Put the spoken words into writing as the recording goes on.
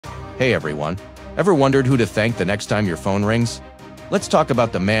Hey everyone, ever wondered who to thank the next time your phone rings? Let's talk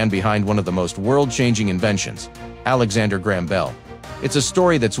about the man behind one of the most world-changing inventions, Alexander Graham Bell. It's a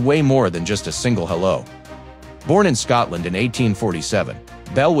story that's way more than just a single hello. Born in Scotland in 1847,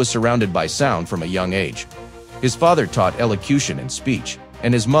 Bell was surrounded by sound from a young age. His father taught elocution and speech,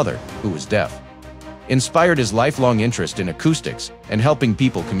 and his mother, who was deaf, inspired his lifelong interest in acoustics and helping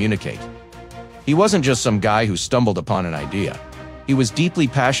people communicate. He wasn't just some guy who stumbled upon an idea. He was deeply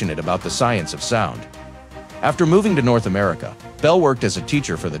passionate about the science of sound. After moving to North America, Bell worked as a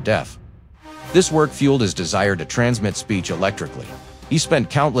teacher for the deaf. This work fueled his desire to transmit speech electrically. He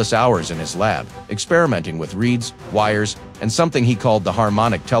spent countless hours in his lab, experimenting with reeds, wires, and something he called the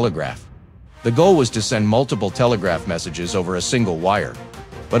harmonic telegraph. The goal was to send multiple telegraph messages over a single wire.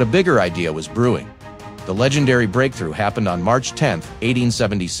 But a bigger idea was brewing. The legendary breakthrough happened on March 10,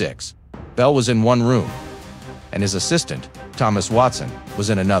 1876. Bell was in one room, and his assistant, Thomas Watson, was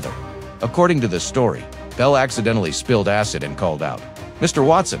in another. According to the story, Bell accidentally spilled acid and called out, "Mr.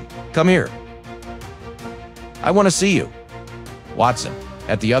 Watson, come here. I want to see you." Watson,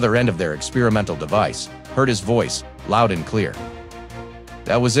 at the other end of their experimental device, heard his voice, loud and clear.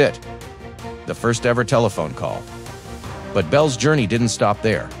 That was it. The first ever telephone call. But Bell's journey didn't stop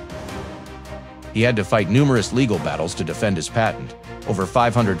there. He had to fight numerous legal battles to defend his patent, over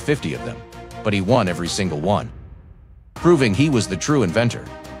 550 of them, but he won every single one, proving he was the true inventor.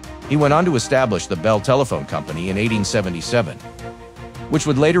 He went on to establish the Bell Telephone Company in 1877, which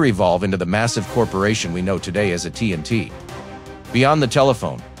would later evolve into the massive corporation we know today as AT&T. Beyond the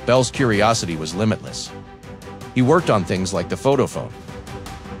telephone, Bell's curiosity was limitless. He worked on things like the photophone,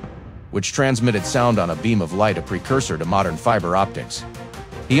 which transmitted sound on a beam of light, a precursor to modern fiber optics.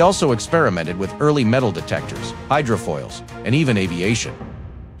 He also experimented with early metal detectors, hydrofoils, and even aviation.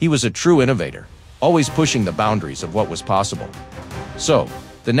 He was a true innovator, always pushing the boundaries of what was possible. So,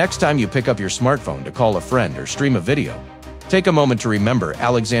 the next time you pick up your smartphone to call a friend or stream a video, take a moment to remember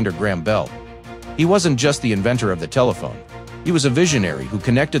Alexander Graham Bell. He wasn't just the inventor of the telephone. He was a visionary who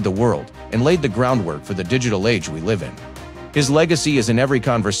connected the world and laid the groundwork for the digital age we live in. His legacy is in every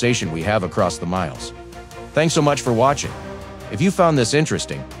conversation we have across the miles. Thanks so much for watching. If you found this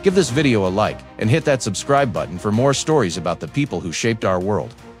interesting, give this video a like and hit that subscribe button for more stories about the people who shaped our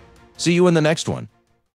world. See you in the next one.